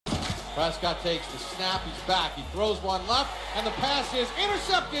Prescott takes the snap, he's back, he throws one left, and the pass is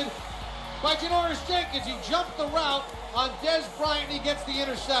intercepted by Janoris Jenkins. He jumped the route on Dez Bryant, and he gets the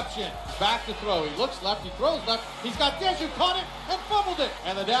interception. Back to throw, he looks left, he throws left, he's got Dez who caught it and fumbled it.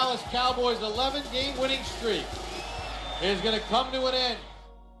 And the Dallas Cowboys' 11-game winning streak is going to come to an end.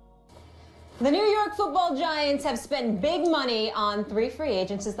 The New York Football Giants have spent big money on 3 free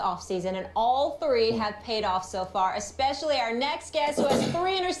agents this offseason, and all 3 have paid off so far, especially our next guest, who has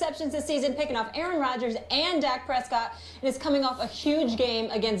 3 interceptions this season, picking off Aaron Rodgers and Dak Prescott, and is coming off a huge game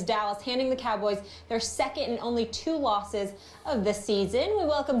against Dallas, handing the Cowboys their second and only 2 losses of the season. We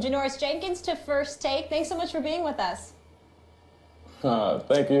welcome Janoris Jenkins to First Take. Thanks so much for being with us.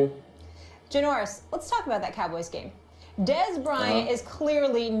 Thank you. Janoris, let's talk about that Cowboys game. Dez Bryant is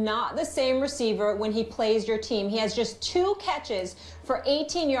clearly not the same receiver when he plays your team. He has just 2 catches for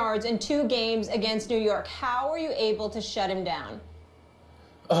 18 yards in 2 games against New York. How are you able to shut him down?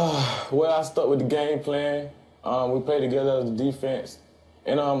 Well, I stuck with the game plan. We played together as a defense.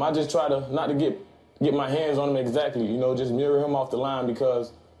 And I just try to not to get my hands on him exactly, you know, just mirror him off the line,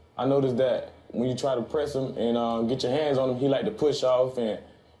 because I noticed that when you try to press him and get your hands on him, he like to push off and,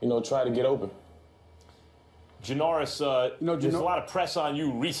 you know, try to get open. Janoris, there's a lot of press on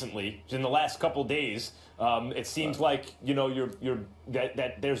you recently, in the last couple days. It seems like, you know,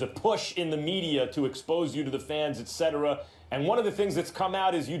 that there's a push in the media to expose you to the fans, etc. And one of the things that's come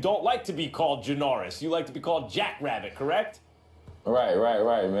out is you don't like to be called Janoris. You like to be called Jackrabbit, correct? Right,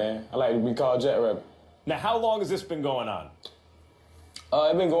 man. I like to be called Jackrabbit. Now, how long has this been going on?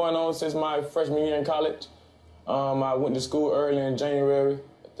 It's been going on since my freshman year in college. I went to school early in January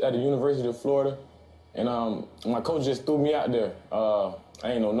at the University of Florida. And my coach just threw me out there. I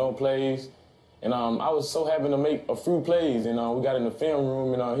ain't know no plays. And I was so happy to make a few plays. And we got in the film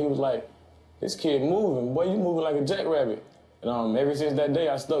room, and he was like, "This kid moving. Boy, you moving like a jackrabbit." And ever since that day,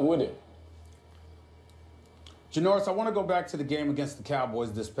 I stuck with it. Janoris, I want to go back to the game against the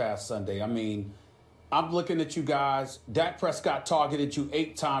Cowboys this past Sunday. I mean, I'm looking at you guys. Dak Prescott targeted you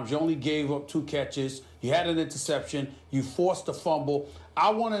 8 times. You only gave up 2 catches. You had an interception. You forced a fumble. I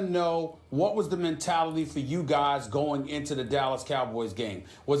want to know, what was the mentality for you guys going into the Dallas Cowboys game?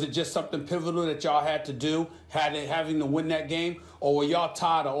 Was it just something pivotal that y'all had to do, having to win that game? Or were y'all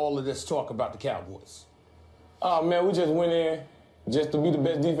tired of all of this talk about the Cowboys? Oh, man, we just went in just to be the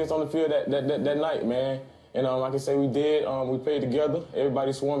best defense on the field that night, man. And I can say we did. We played together.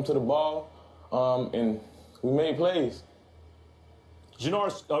 Everybody swarmed to the ball. And we made plays.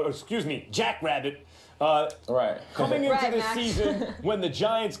 Janoris, Jackrabbit. Right. Coming into this season, when the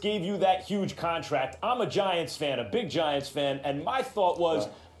Giants gave you that huge contract, I'm a Giants fan, a big Giants fan, and my thought was,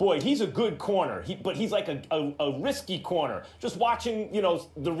 boy, he's a good corner, but he's like a risky corner. Just watching, you know,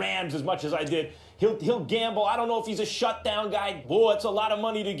 the Rams as much as I did, he'll gamble. I don't know if he's a shutdown guy. Boy, it's a lot of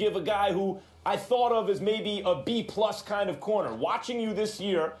money to give a guy who I thought of as maybe a B-plus kind of corner. Watching you this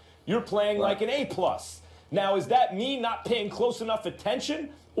year, you're playing like an A-plus. Now, is that me not paying close enough attention,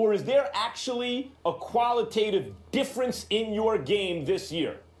 or is there actually a qualitative difference in your game this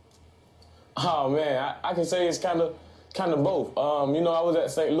year? Oh, man, I can say it's kind of both. You know, I was at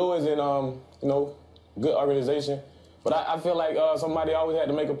St. Louis and, you know, good organization. But I feel like somebody always had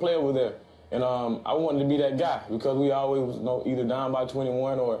to make a play over there. And I wanted to be that guy, because we always, you know, either down by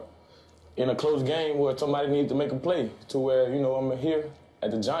 21 or in a close game where somebody needs to make a play, to where, you know, I'm here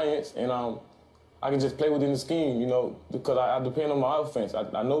at the Giants and I can just play within the scheme, you know, because I depend on my offense.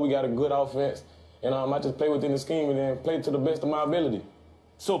 I know we got a good offense, and I just play within the scheme and then play to the best of my ability.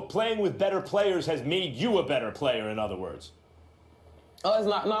 So playing with better players has made you a better player, in other words? It's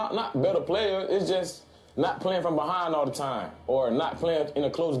not better player. It's just not playing from behind all the time, or not playing in a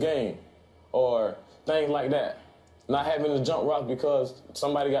close game, or things like that. Not having to jump rock because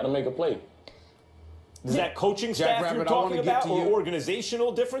somebody got to make a play. Is that coaching staff you're talking about, or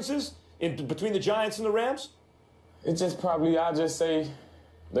organizational differences between the Giants and the Rams? It's just probably, I'll just say,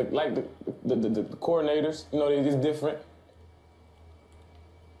 the coordinators, you know, it's different.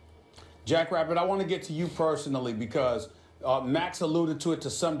 Jackrabbit, I want to get to you personally, because Max alluded to it to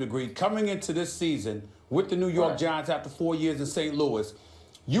some degree. Coming into this season with the New York Giants after 4 years in St. Louis,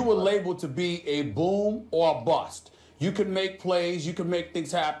 you were labeled to be a boom or a bust. You could make plays, you could make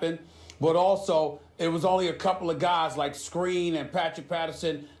things happen, but also it was only a couple of guys like Screen and Patrick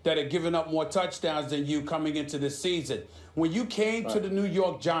Patterson that had given up more touchdowns than you coming into this season. When you came to the New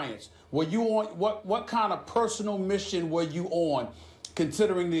York Giants, were you on what kind of personal mission were you on,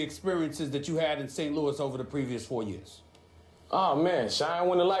 considering the experiences that you had in St. Louis over the previous 4 years? Oh, man, shine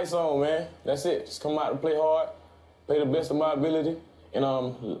when the light's on, man. That's it. Just come out and play hard, play the best of my ability, and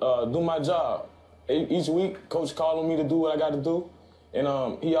do my job. Each week, coach calling me to do what I got to do,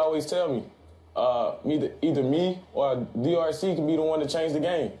 And he always tell me, either me or DRC can be the one to change the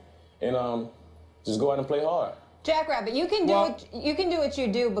game. And just go out and play hard. Jackrabbit, you can do what you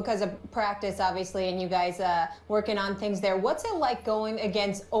do because of practice, obviously, and you guys working on things there. What's it like going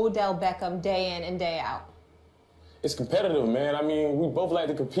against Odell Beckham day in and day out? It's competitive, man. I mean, we both like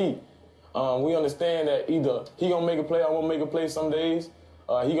to compete. We understand that either he gonna make a play, I'm gonna make a play some days.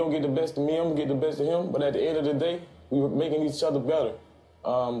 He gonna get the best of me, I'm gonna get the best of him. But at the end of the day, we were making each other better.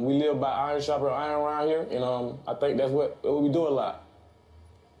 We live by iron sharper iron around here, and I think that's what we do a lot.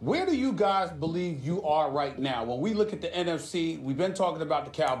 Where do you guys believe you are right now? When we look at the NFC, we've been talking about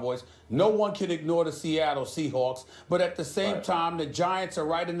the Cowboys. No one can ignore the Seattle Seahawks. But at the same time, the Giants are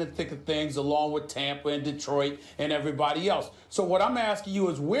right in the thick of things, along with Tampa and Detroit and everybody else. So what I'm asking you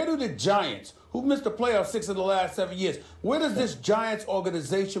is, where do the Giants, who missed the playoffs 6 of the last 7 years, where does this Giants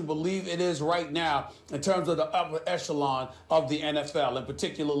organization believe it is right now in terms of the upper echelon of the NFL, and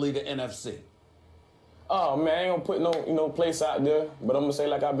particularly the NFC? Oh, man, I ain't gonna put no place out there, but I'm gonna say,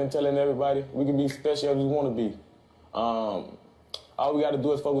 like I've been telling everybody, we can be special as we want to be. All we got to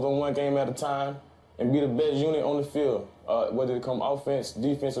do is focus on one game at a time and be the best unit on the field, whether it come offense,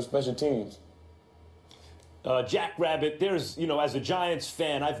 defense, or special teams. Jackrabbit, there's, as a Giants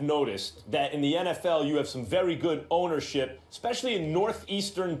fan, I've noticed that in the NFL you have some very good ownership, especially in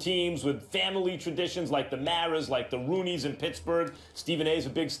northeastern teams with family traditions like the Maras, like the Rooneys in Pittsburgh. Stephen A. is a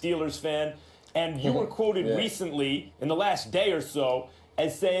big Steelers fan. And you were quoted recently, in the last day or so,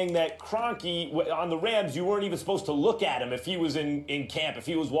 as saying that Kroenke, on the Rams, you weren't even supposed to look at him if he was in camp. If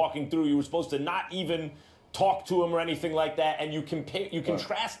he was walking through, you were supposed to not even talk to him or anything like that. And you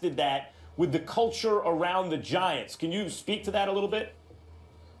contrasted that with the culture around the Giants. Can you speak to that a little bit?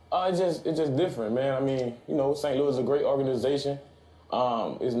 It's just different, man. I mean, St. Louis is a great organization.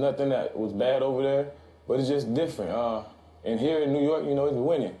 It's nothing that was bad over there, but it's just different. And here in New York, it's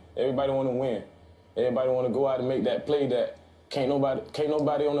winning. Everybody want to win. Everybody want to go out and make that play that can't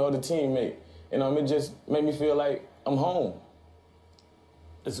nobody on the other team make. And it just made me feel like I'm home.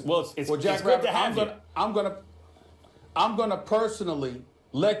 It's Jack, good to have you. I'm gonna personally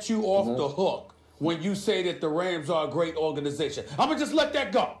let you off the hook when you say that the Rams are a great organization. I'm gonna just let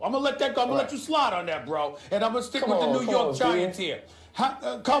that go. I'm gonna let that go. I'm gonna let you slide on that, bro. And I'm gonna stick with the New York Giants here.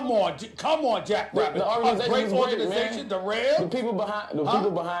 Come on, Jack Rabbit. The organization great is organization, man. The Rams. The people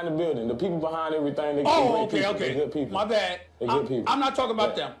behind the building, the people behind everything. Okay. Good people. My bad. They're good people. I'm not talking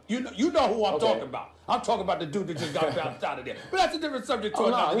about them. You know who I'm talking about. I'm talking about the dude that just got bounced out of there. But that's a different subject to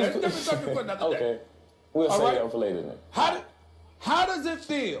another day. That's a different subject for another day. Okay. We'll save that for later then. How does it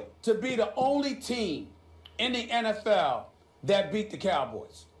feel to be the only team in the NFL that beat the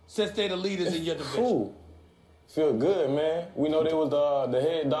Cowboys, since they're the leaders in your division? Ooh. Feel good, man. We know they was the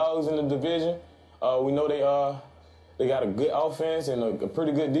head dogs in the division. We know they got a good offense and a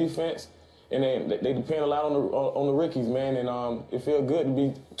pretty good defense, and they depend a lot on the rookies, man. And it feels good to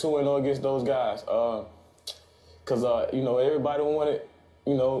be 2-0 against those guys, because everybody wanted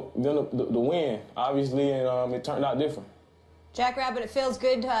them to win, obviously, and it turned out different. Jackrabbit, it feels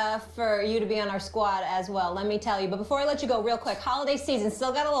good for you to be on our squad as well, let me tell you. But before I let you go, real quick, holiday season,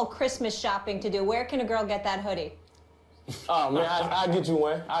 still got a little Christmas shopping to do. Where can a girl get that hoodie? Oh, man, I'll get you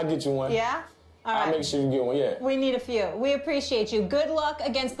one. Yeah? All right. I'll make sure you get one, yeah. We need a few. We appreciate you. Good luck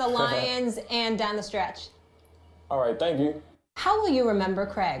against the Lions and down the stretch. All right, thank you. How will you remember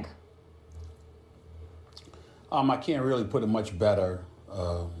Craig? I can't really put it much better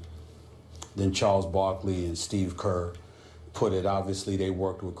than Charles Barkley and Steve Kerr put it. Obviously, they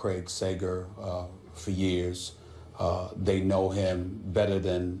worked with Craig Sager for years. They know him better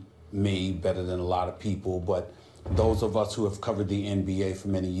than me, better than a lot of people. But those of us who have covered the NBA for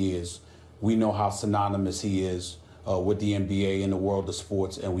many years, we know how synonymous he is with the NBA in the world of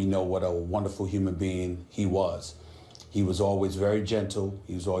sports, and we know what a wonderful human being he was. He was always very gentle.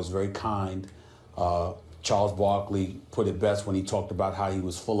 He was always very kind. Charles Barkley put it best when he talked about how he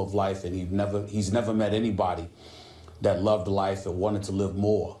was full of life, and he's never met anybody that loved life and wanted to live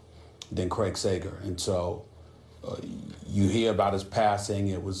more than Craig Sager. And so you hear about his passing.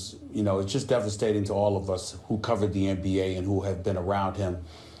 It was, it's just devastating to all of us who covered the NBA and who have been around him.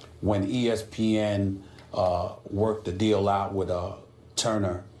 When ESPN worked the deal out with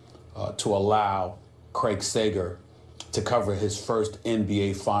Turner to allow Craig Sager to cover his first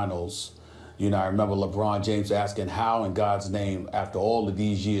NBA Finals, I remember LeBron James asking, how in God's name, after all of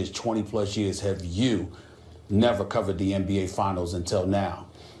these years, 20 plus years, have you never covered the NBA Finals until now?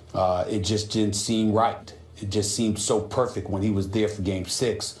 It just didn't seem right. It just seemed so perfect when he was there for Game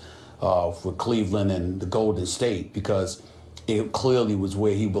 6 for Cleveland and the Golden State, because it clearly was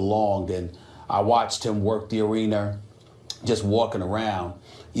where he belonged. And I watched him work the arena just walking around,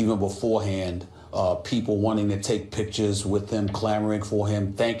 even beforehand, people wanting to take pictures with him, clamoring for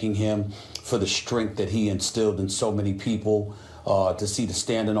him, thanking him for the strength that he instilled in so many people. To see the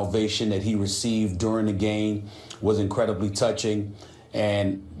standing ovation that he received during the game was incredibly touching.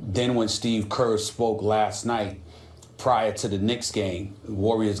 And then when Steve Kerr spoke last night, prior to the Knicks game,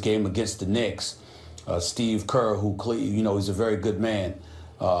 Warriors game against the Knicks, Steve Kerr, who, you know, he's a very good man,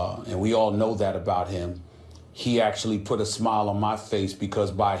 and we all know that about him, he actually put a smile on my face,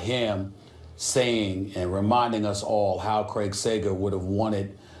 because by him saying and reminding us all how Craig Sager would have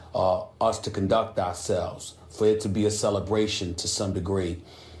wanted us to conduct ourselves, for it to be a celebration to some degree,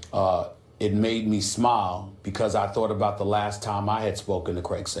 it made me smile, because I thought about the last time I had spoken to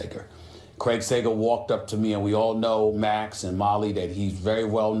Craig Sager. Craig Sager walked up to me, and we all know, Max and Molly, that he's very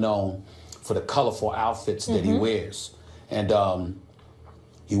well known for the colorful outfits that he wears. And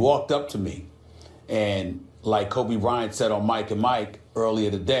he walked up to me, and like Kobe Bryant said on Mike and Mike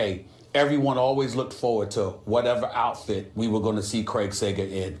earlier today, everyone always looked forward to whatever outfit we were going to see Craig Sager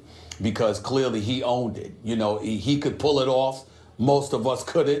in, because clearly he owned it. You know, he could pull it off. Most of us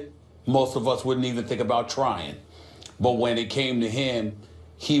couldn't. Most of us wouldn't even think about trying. But when it came to him,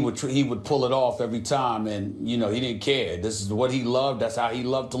 he would pull it off every time, and, you know, he didn't care. This is what he loved. That's how he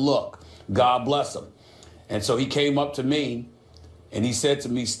loved to look. God bless him. And so he came up to me, and he said to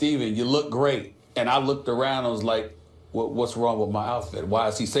me, "Steven, you look great." And I looked around, and was like, what's wrong with my outfit? Why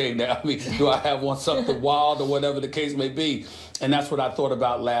is he saying that? I mean, do I have on something wild or whatever the case may be? And that's what I thought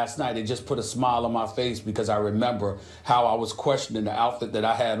about last night. It just put a smile on my face, because I remember how I was questioning the outfit that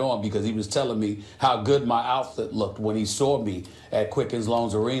I had on, because he was telling me how good my outfit looked when he saw me at Quicken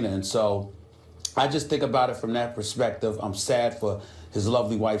Loans Arena. And so I just think about it from that perspective. I'm sad for his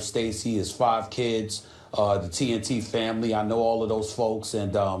lovely wife, Stacy, his 5 kids, the TNT family. I know all of those folks,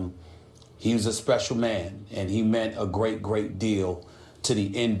 and he was a special man, and he meant a great, great deal to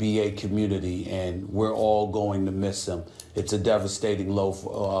the NBA community, and we're all going to miss him. It's a devastating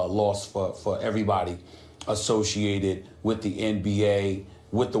loss for everybody associated with the NBA,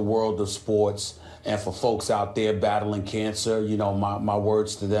 with the world of sports, and for folks out there battling cancer. You know, my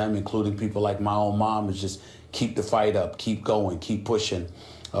words to them, including people like my own mom, is just keep the fight up, keep going, keep pushing.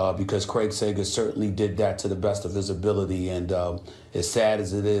 Because Craig Sager certainly did that to the best of his ability. And as sad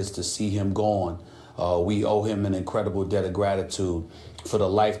as it is to see him gone, we owe him an incredible debt of gratitude for the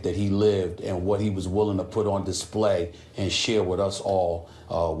life that he lived and what he was willing to put on display and share with us all.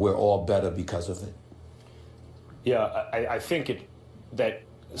 We're all better because of it. Yeah, I think that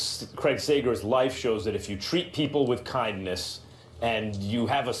Craig Sager's life shows that if you treat people with kindness and you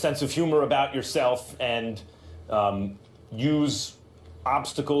have a sense of humor about yourself and use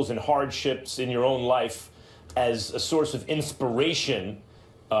obstacles and hardships in your own life as a source of inspiration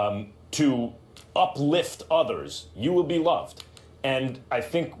to uplift others, you will be loved. And I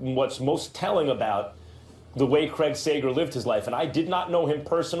think what's most telling about the way Craig Sager lived his life, and I did not know him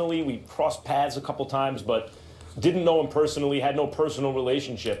personally, we crossed paths a couple times, but didn't know him personally, had no personal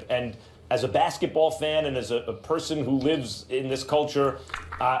relationship. And as a basketball fan and as a person who lives in this culture,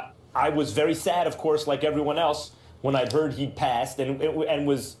 I was very sad, of course, like everyone else, when I'd heard he'd passed, and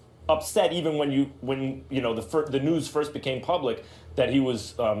was upset even when the news first became public that he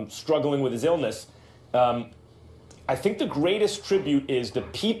was struggling with his illness. I think the greatest tribute is the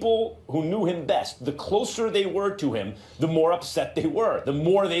people who knew him best. The closer they were to him, the more upset they were, the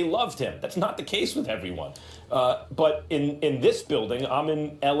more they loved him. That's not the case with everyone. But in this building, I'm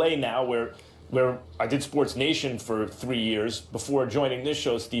in LA now, where I did Sports Nation for 3 years before joining this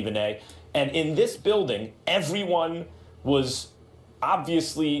show, Stephen A. And in this building, everyone was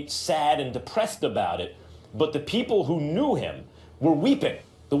obviously sad and depressed about it, but the people who knew him were weeping,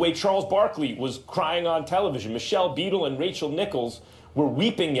 the way Charles Barkley was crying on television. Michelle Beadle and Rachel Nichols were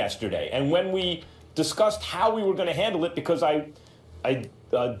weeping yesterday. And when we discussed how we were going to handle it, because I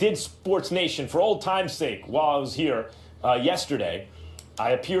did Sports Nation for old time's sake while I was here yesterday, I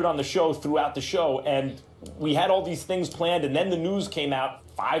appeared on the show throughout the show, and we had all these things planned, and then the news came out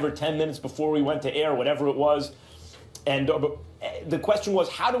 5 or 10 minutes before we went to air, whatever it was. And the question was,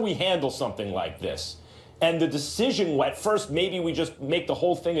 how do we handle something like this? And the decision, at first, maybe we just make the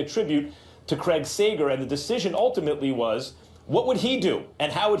whole thing a tribute to Craig Sager. And the decision ultimately was, what would he do?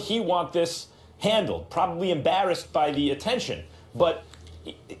 And how would he want this handled? Probably embarrassed by the attention. But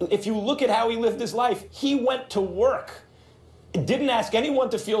if you look at how he lived his life, he went to work, didn't ask anyone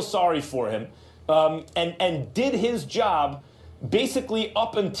to feel sorry for him, and did his job basically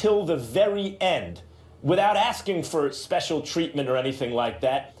up until the very end without asking for special treatment or anything like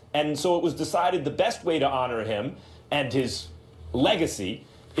that. And so it was decided the best way to honor him and his legacy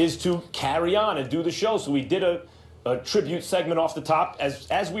is to carry on and do the show. So we did a tribute segment off the top,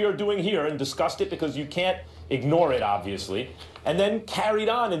 as we are doing here, and discussed it because you can't ignore it, obviously, and then carried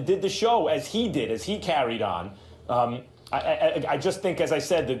on and did the show as he did, as he carried on. I just think, as I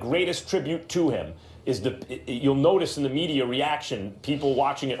said, the greatest tribute to him is you'll notice in the media reaction, people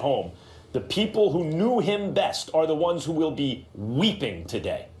watching at home, the people who knew him best are the ones who will be weeping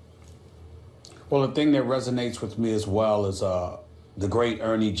today. Well, the thing that resonates with me as well is the great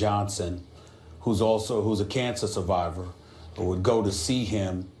Ernie Johnson, who's a cancer survivor, who would go to see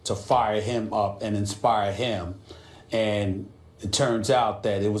him to fire him up and inspire him. And it turns out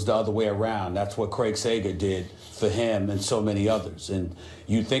that it was the other way around. That's what Craig Sager did for him and so many others. And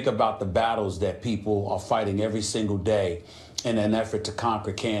you think about the battles that people are fighting every single day in an effort to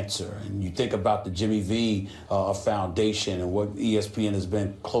conquer cancer. And you think about the Jimmy V Foundation and what ESPN has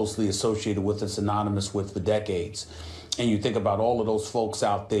been closely associated with and synonymous with for decades. And you think about all of those folks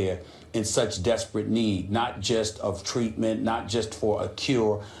out there in such desperate need, not just of treatment, not just for a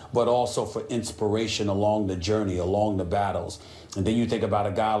cure, but also for inspiration along the journey, along the battles. And then you think about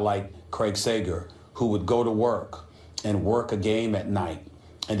a guy like Craig Sager, who would go to work and work a game at night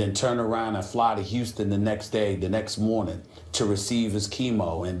and then turn around and fly to Houston the next day, the next morning, to receive his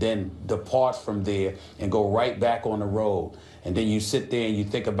chemo, and then depart from there and go right back on the road. And then you sit there and you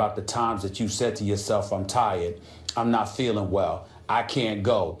think about the times that you said to yourself, I'm tired, I'm not feeling well, I can't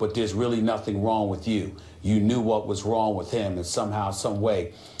go, but there's really nothing wrong with you. You knew what was wrong with him, and somehow, some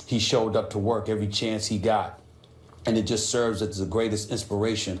way, he showed up to work every chance he got. And it just serves as the greatest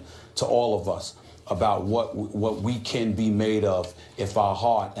inspiration to all of us about what we can be made of if our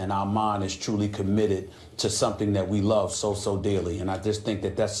heart and our mind is truly committed to something that we love so dearly. And I just think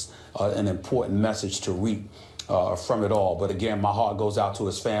that that's an important message to reap from it all. But again, my heart goes out to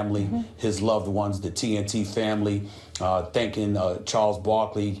his family, his loved ones, the TNT family, thanking Charles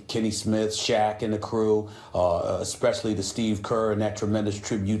Barkley, Kenny Smith, Shaq and the crew, especially to Steve Kerr and that tremendous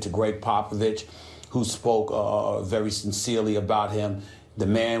tribute to Greg Popovich, who spoke very sincerely about him. The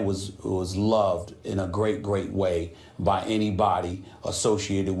man was loved in a great way by anybody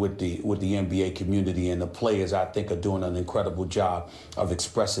associated with the NBA community, and the players, I think, are doing an incredible job of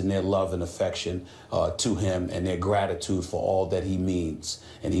expressing their love and affection to him and their gratitude for all that he means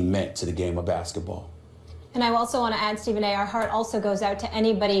and he meant to the game of basketball. And I also want to add, Stephen A., our heart also goes out to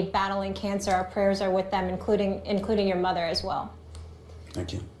anybody battling cancer. Our prayers are with them, including your mother as well.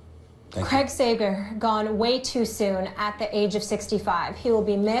 Thank you. Craig Sager, gone way too soon at the age of 65. He will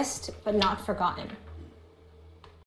be missed, but not forgotten.